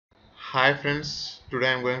Hi friends, today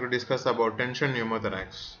I am going to discuss about tension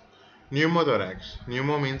pneumothorax. Pneumothorax.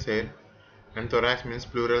 Pneumo means air and thorax means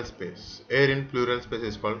pleural space. Air in pleural space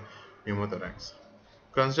is called pneumothorax.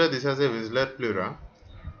 Consider this as a visual pleura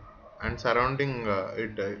and surrounding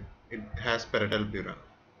it has parietal pleura.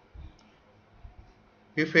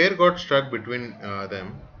 If air got stuck between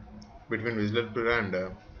between visual pleura and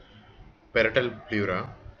parietal pleura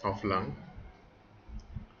of lung,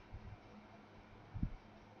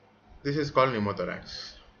 this is called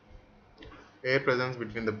pneumothorax. Air presence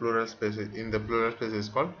between the pleural spaces in the pleural space is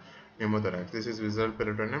called pneumothorax. This is visual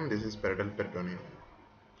peritoneum, this is parietal peritoneum.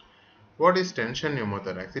 What is tension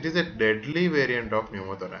pneumothorax? It is a deadly variant of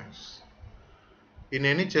pneumothorax. In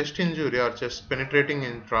any chest injury or chest penetrating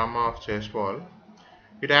in trauma of chest wall,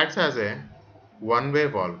 it acts as a one-way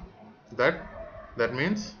valve. That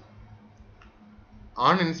means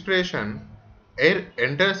on inspiration, air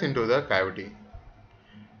enters into the cavity,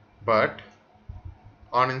 but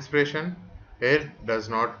on inspiration, air does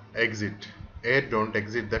not exit. Air don't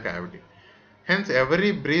exit the cavity. Hence,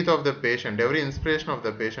 every breath of the patient, every inspiration of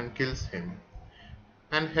the patient kills him,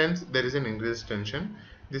 and hence there is an increased tension.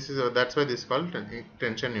 That's why this is called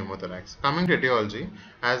tension pneumothorax. Coming to etiology,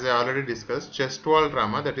 as I already discussed, chest wall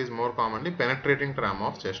trauma, that is more commonly penetrating trauma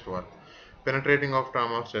of chest wall. Penetrating of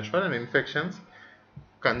trauma of chest wall and infections,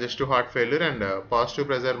 congestive heart failure, and positive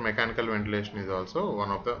pressure mechanical ventilation is also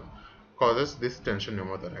one of the causes this tension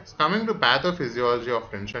pneumothorax. Coming to pathophysiology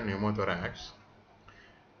of tension pneumothorax,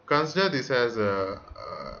 consider this as a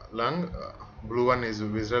lung. Blue one is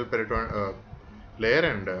visceral layer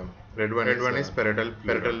and red one is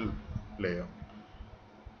parietal layer.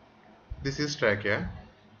 This is trachea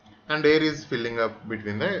and air is filling up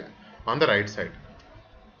between the on the right side.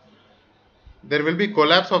 There will be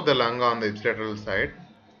collapse of the lung on the ipsilateral side,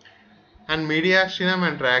 and mediastinum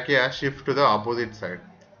and trachea shift to the opposite side,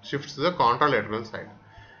 shifts to the contralateral side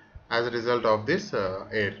as a result of this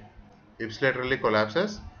air. Ipsilaterally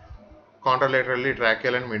collapses, contralaterally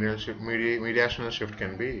tracheal and mediastinal shift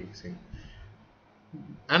can be seen.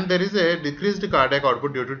 And there is a decreased cardiac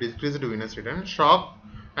output due to decreased venous return. Shock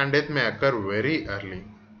and death may occur very early.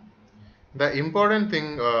 The important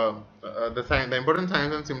thing, the important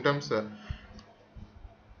signs and symptoms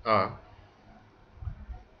are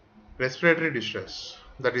respiratory distress,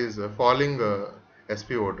 that is falling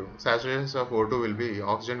SpO2. Saturations of O2 will be,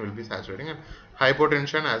 oxygen will be saturating, and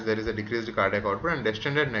hypotension as there is a decreased cardiac output, and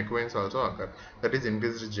distended neck veins also occur, that is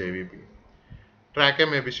increased JVP. Trachea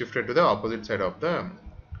may be shifted to the opposite side of the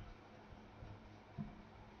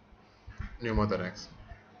pneumothorax.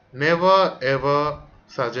 Never ever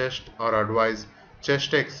suggest or advise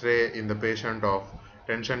chest X-ray in the patient of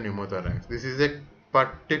tension pneumothorax. This is a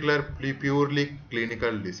particularly purely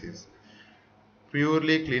clinical disease.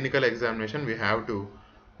 Purely clinical examination we have to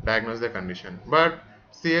diagnose the condition. But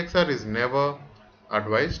CXR is never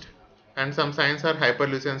advised, and some signs are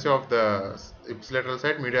hyperlucency of the ipsilateral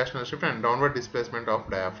side, mediastinal shift, and downward displacement of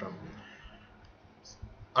diaphragm.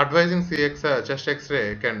 Advising CXR chest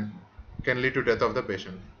X-ray can lead to death of the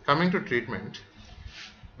patient. Coming to treatment,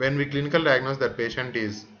 when we clinical diagnose that patient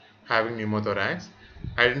is having pneumothorax,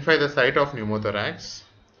 identify the site of pneumothorax,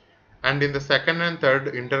 and in the second and third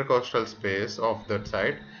intercostal space of that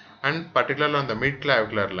site, and particularly on the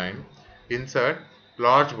mid-clavicular line, insert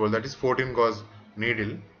large bole, that is 14 gauge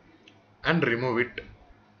needle, and remove it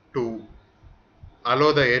to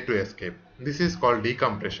allow the air to escape. This is called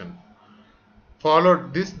decompression.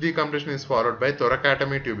 This decompression is followed by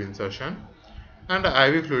thoracotomy tube insertion and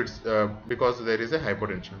IV fluids because there is a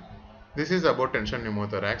hypotension. This is about tension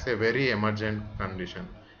pneumothorax, a very emergent condition.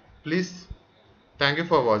 Please, thank you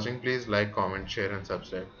for watching. Please like, comment, share and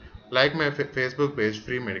subscribe. Like my Facebook page,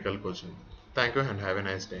 Free Medical Coaching. Thank you and have a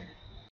nice day.